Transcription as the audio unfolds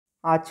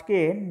আজকে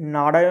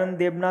নারায়ণ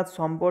দেবনাথ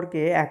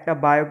সম্পর্কে একটা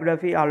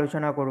বায়োগ্রাফি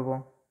আলোচনা করব।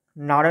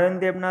 Narayan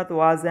Debnath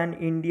was an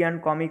Indian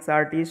comics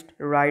artist,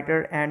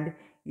 writer and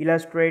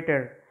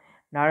Illustrator.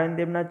 Narayan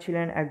Debnath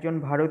ছিলেন একজন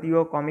ভারতীয়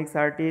কমিক্স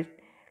আর্টিস্ট,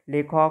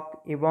 লেখক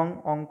এবং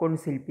অঙ্কন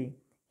শিল্পী।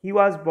 হি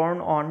was born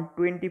on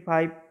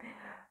 25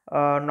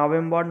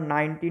 November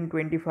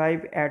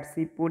 1925 at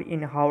Shibpur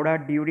in Howrah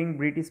during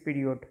British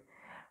period.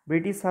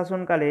 British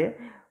শাসনকালে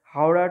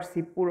হাওড়ার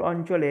শিবপুর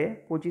অঞ্চলে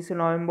 25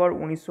 নভেম্বর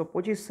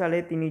 1925 সালে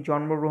তিনি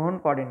জন্মগ্রহণ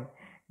করেন।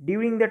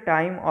 During the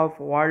time of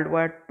world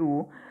war two,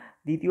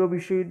 দ্বিতীয়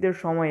বিশ্বযুদ্ধের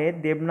সময়ে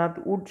Debnath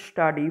would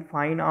study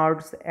fine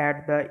arts at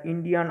the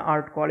Indian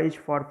art college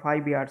for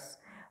 5 years.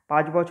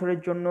 5 বছরের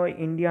জন্য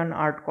ইন্ডিয়ান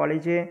আর্ট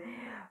কলেজে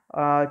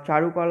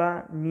চারুকলা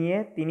নিয়ে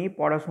তিনি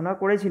পড়াশোনা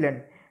করেছিলেন।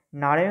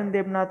 Narayan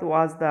Debnath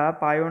was the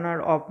pioneer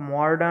of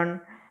modern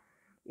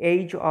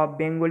age of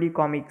Bengali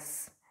comics.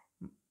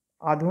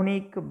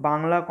 আধুনিক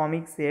বাংলা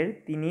কমিক্সের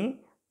তিনি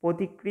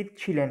পথিকৃৎ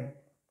ছিলেন।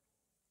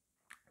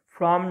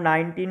 From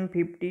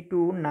 1950 to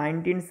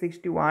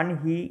 1961,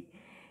 he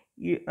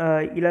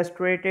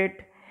illustrated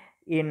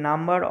a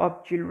number of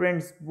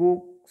children's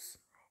books,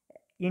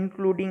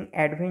 including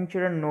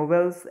adventure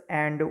novels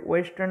and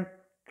Western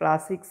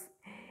classics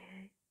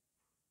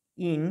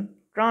in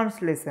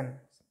translation.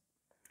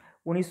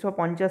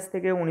 1950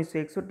 থেকে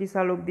 1961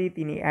 সাল অবধি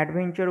তিনি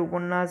অ্যাডভেঞ্চার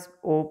উপন্যাস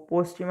ও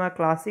পশ্চিমা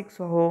ক্লাসিক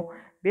সহ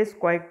বেশ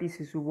কয়েকটি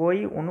শিশু বই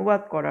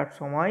অনুবাদ করার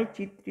সময়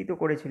চিত্রিত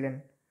করেছিলেন।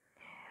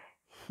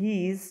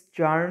 His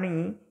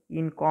journey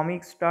in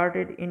comics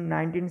started in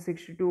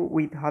 1962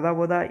 with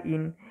হাদাবোদা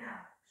in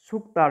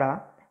Shuktara.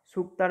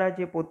 Shuktara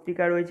যে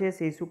পত্রিকা রয়েছে,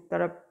 সেই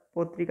শুকতারা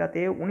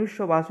পত্রিকাতে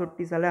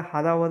 1962 সালে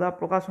হাদাবোদা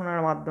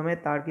প্রকাশনার মাধ্যমে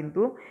তার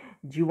কিন্তু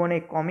জীবনে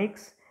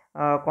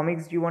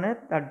কমিক্স জীবনে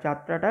তার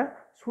যাত্রাটা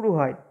শুরু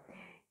হয়।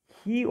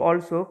 He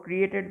also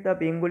created the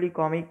Bengali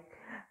comic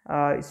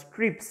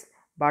strips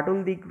Batul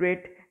the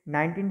great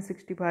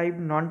 1965,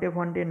 Nonte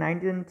ফন্টে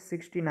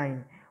 1969।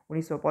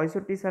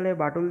 1965 সালে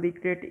বাটুল দি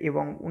গ্রেট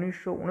এবং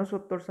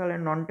 1969 সালে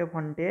নন্টে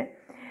ফন্টে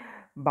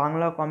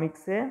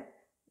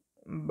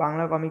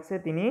বাংলা কমিক্সে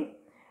তিনি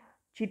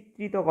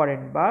চিত্রিত করেন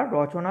বা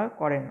রচনা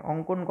করেন,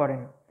 অঙ্কন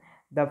করেন।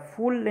 The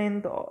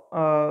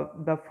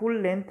full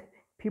length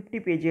 50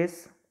 pages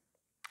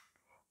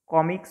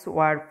comics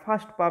were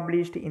first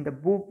published in the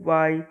book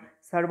by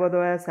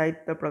সর্বোদয়া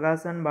সাহিত্য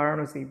প্রকাশন,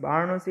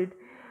 বারাণসীর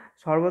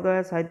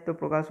সর্বোদয়া সাহিত্য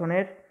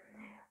প্রকাশনের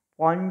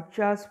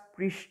 50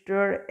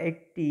 পৃষ্ঠার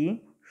একটি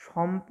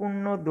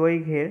সম্পূর্ণ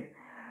দৈর্ঘ্যের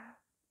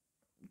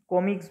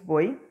কমিক্স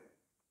বই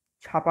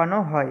ছাপানো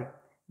হয়।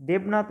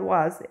 দেবনাথ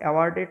ওয়াজ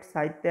অ্যাওয়ার্ডেড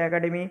সাহিত্য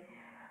একাডেমি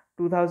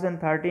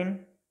 2013,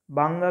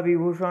 বাংলা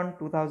বিভূষণ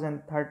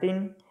 2013,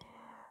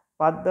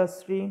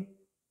 পদ্মশ্রী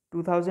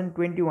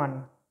 2021।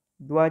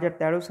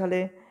 2013 সালে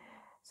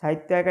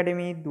সাহিত্য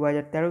একাডেমি,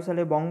 2013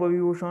 সালে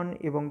বঙ্গবিভূষণ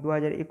এবং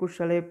 2021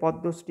 সালে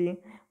পদ্মশ্রী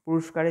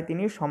পুরস্কারে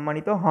তিনি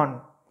সম্মানিত হন।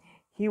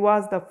 He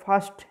was the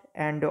first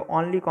and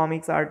only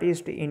comics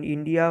artist in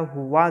India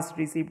who was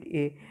received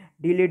a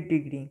D.Litt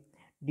degree.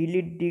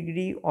 D.Litt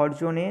degree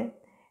অর্জনে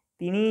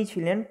তিনিই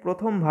ছিলেন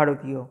প্রথম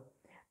ভারতীয়।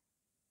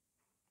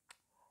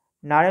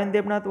 Narayan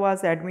Debnath was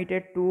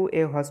admitted to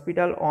a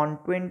hospital on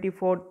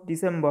 24th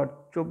December.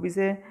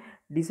 24শে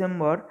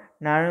December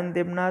Narayan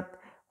Debnath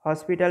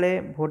হসপিটালে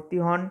ভর্তি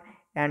হন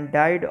and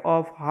died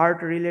of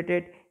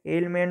heart-related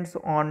ailments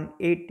on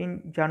 18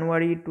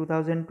 January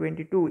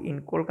 2022 in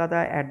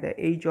Kolkata at the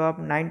age of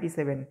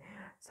 97.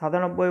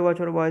 97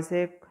 বছর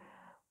বয়সে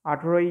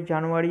 18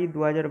 জানুয়ারি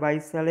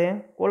 2022 সালে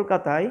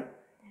কলকাতায়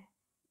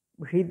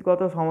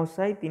হৃদগত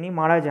সমস্যায় তিনি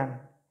মারা যান।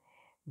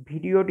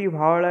 ভিডিওটি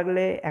ভালো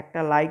লাগলে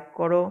একটা লাইক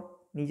করো,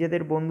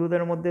 নিজেদের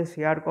বন্ধুদের মধ্যে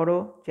শেয়ার করো,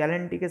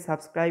 চ্যানেলটিকে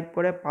সাবস্ক্রাইব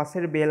করে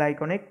পাশের বেল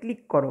আইকনে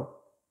ক্লিক করো।